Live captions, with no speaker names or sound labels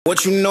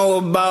What you know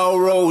about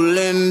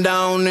rolling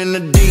down in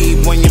the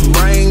deep? When your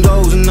brain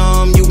goes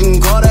numb, you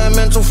can call that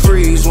mental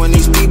freeze. When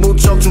these people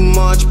talk too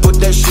much, put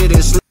that shit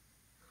in sleep.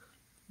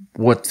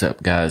 What's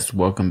up, guys?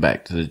 Welcome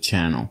back to the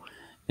channel.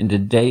 In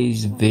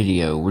today's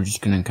video, we're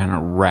just going to kind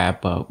of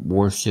wrap up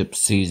Worship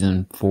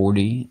Season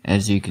 40.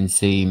 As you can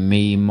see,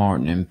 me,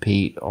 Martin, and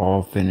Pete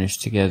all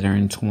finished together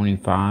in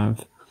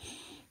 25.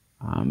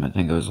 I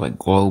think it was like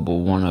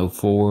Global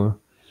 104,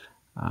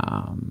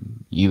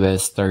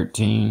 US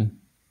 13.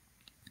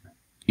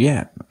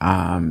 Yeah,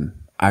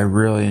 I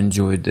really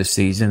enjoyed the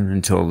season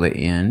until the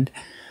end.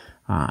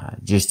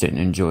 Just didn't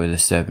enjoy the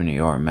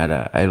 70-yard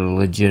meta. I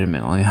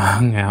legitimately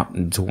hung out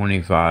in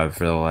 25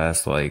 for the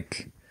last,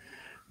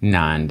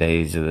 9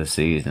 days of the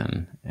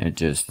season. It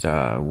just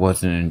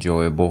wasn't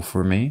enjoyable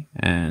for me,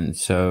 and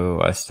so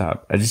I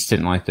stopped. I just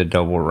didn't like the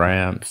double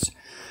ramps,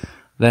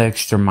 the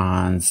extra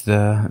mines,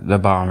 the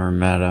bomber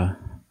meta.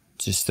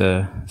 Just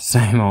the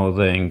same old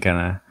thing,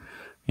 kind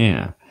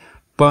of,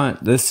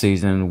 But this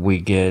season we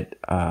get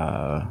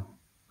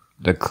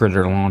the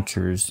critter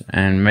launchers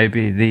and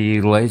maybe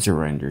the laser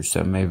rangers,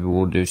 so maybe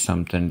we'll do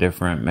something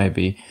different.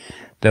 Maybe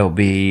there'll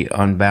be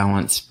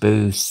unbalanced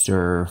boosts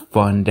or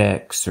fun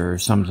decks or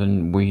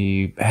something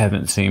we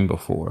haven't seen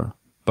before.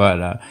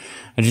 But I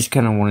just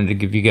kind of wanted to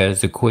give you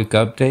guys a quick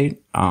update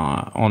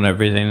on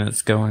everything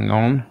that's going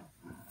on.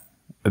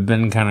 I've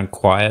been kind of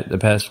quiet the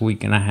past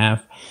week and a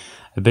half.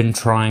 I've been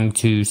trying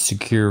to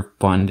secure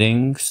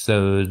funding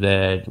so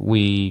that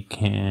we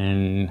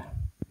can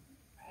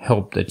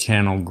help the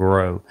channel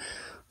grow.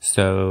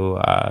 So,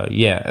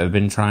 I've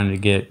been trying to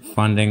get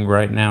funding.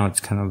 Right now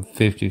it's kind of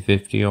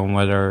 50-50 on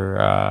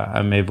whether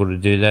I'm able to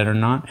do that or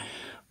not.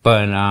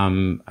 But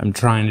I'm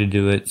trying to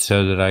do it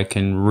so that I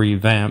can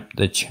revamp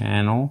the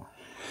channel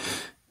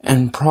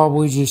and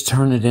probably just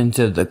turn it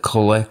into the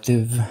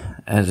collective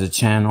as a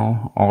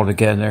channel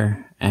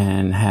altogether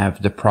and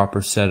have the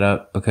proper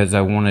setup, because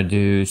I want to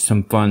do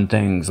some fun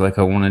things. Like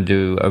I want to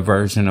do a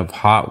version of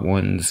Hot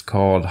Ones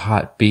called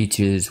Hot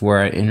Beaches, where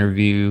I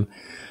interview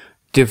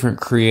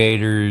different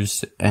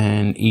creators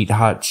and eat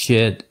hot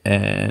shit,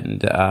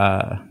 and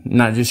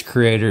not just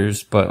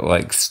creators, but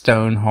like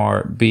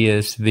Stoneheart,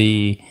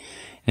 BSV,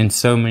 and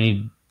so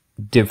many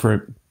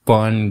different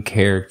fun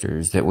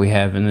characters that we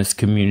have in this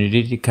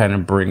community to kind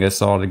of bring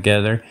us all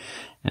together.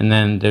 And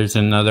then there's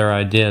another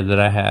idea that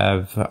I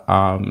have.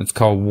 It's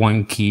called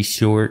One Key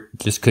Short,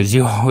 just because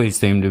you always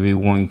seem to be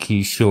one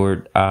key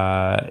short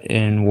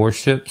in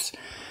Warships,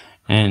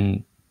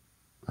 and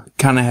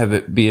kind of have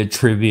it be a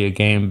trivia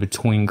game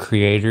between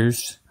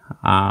creators.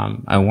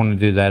 I want to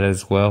do that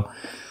as well.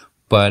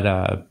 But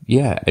I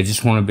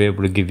just want to be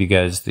able to give you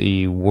guys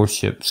the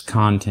Warships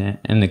content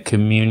and the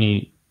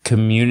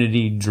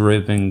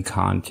community-driven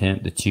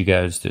content that you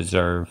guys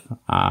deserve.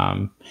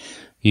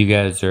 You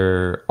guys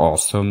are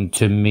awesome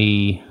to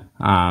me,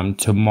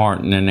 to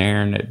Martin and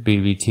Aaron at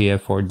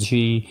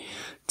BBTFRG,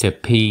 to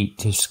Pete,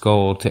 to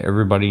Skull, to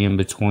everybody in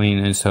between.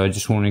 And so I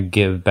just want to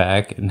give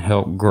back and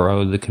help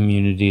grow the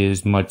community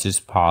as much as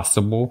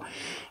possible.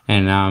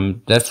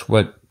 And that's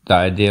what the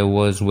idea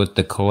was with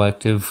the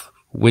collective,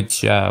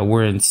 which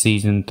we're in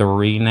season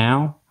 3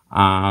 now.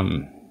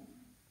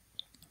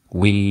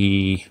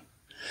 We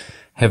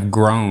have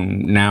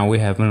grown. Now we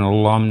have an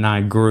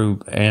alumni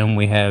group, and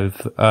we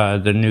have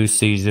the new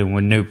season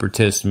with new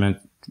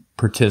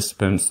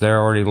participants. They're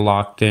already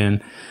locked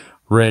in,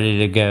 ready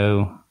to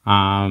go.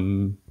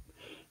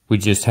 We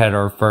just had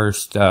our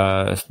first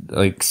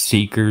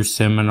Seekers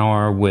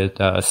seminar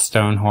with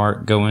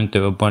Stoneheart, going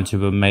through a bunch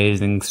of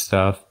amazing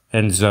stuff.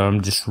 And so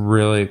I'm just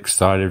really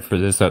excited for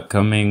this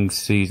upcoming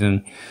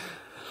season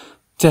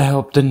to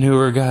help the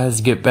newer guys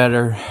get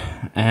better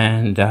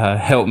and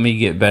help me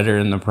get better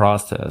in the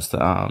process.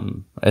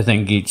 I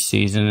think each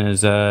season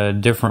is a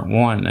different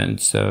one,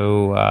 and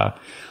so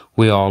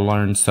we all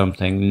learn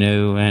something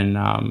new,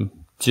 and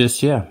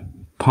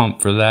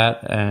pumped for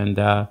that. And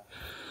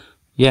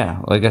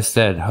like I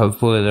said,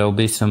 hopefully there'll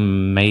be some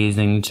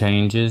amazing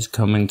changes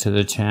coming to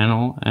the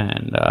channel,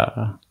 and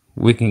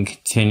we can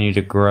continue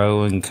to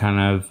grow and kind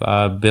of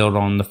build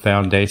on the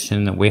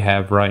foundation that we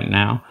have right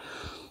now.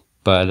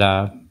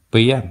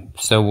 But yeah,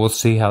 so we'll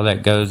see how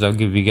that goes. I'll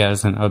give you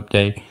guys an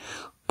update.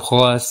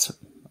 Plus,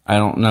 I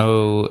don't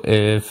know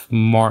if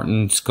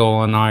Martin,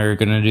 Skull, and I are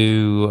going to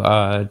do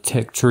a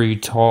Tech Tree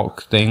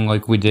Talk thing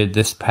like we did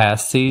this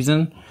past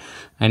season.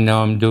 I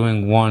know I'm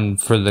doing one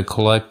for the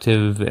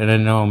collective, and I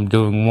know I'm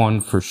doing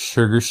one for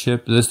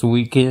SugarShip this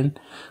weekend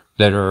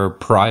that are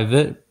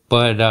private.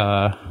 But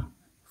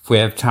if we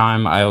have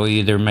time, I'll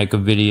either make a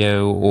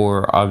video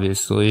or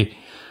obviously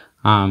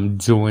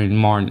join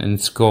Martin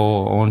and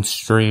Skull on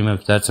stream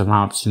if that's an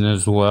option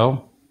as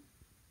well.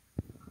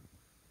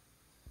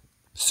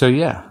 So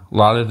a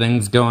lot of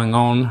things going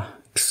on.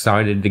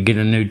 Excited to get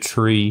a new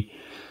tree.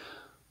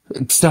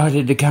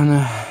 Excited to kind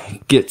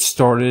of get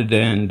started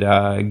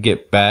and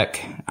get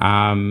back.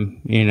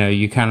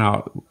 You kind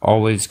of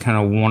always kind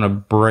of want to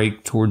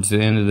break towards the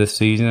end of the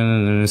season,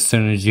 and then as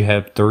soon as you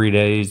have 3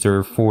 days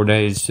or 4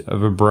 days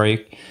of a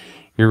break,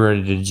 you're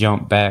ready to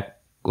jump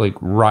back like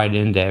right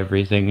into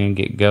everything and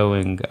get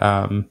going.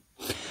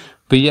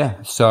 But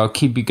yeah, so I'll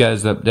keep you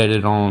guys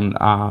updated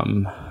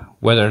on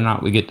whether or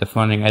not we get the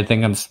funding. I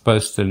think I'm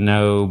supposed to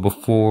know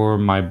before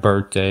my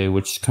birthday,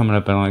 which is coming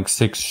up in like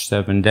 6 or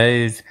 7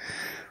 days.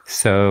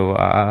 So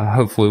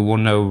hopefully we'll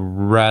know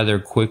rather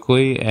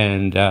quickly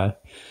and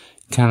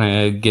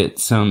kind of get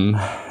some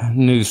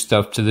new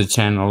stuff to the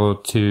channel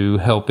to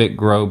help it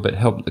grow, but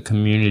help the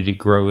community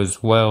grow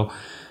as well.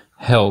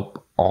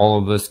 Help all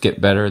of us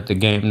get better at the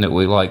game that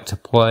we like to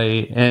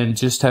play and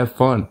just have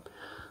fun.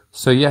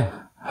 So yeah.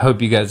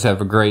 Hope you guys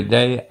have a great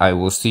day. I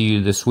will see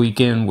you this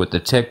weekend with the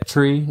tech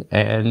tree.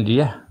 And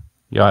yeah,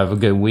 y'all have a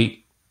good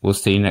week. We'll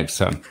see you next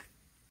time.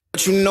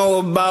 What you know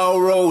about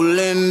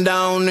rolling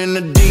down in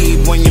the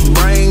deep when your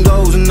brain goes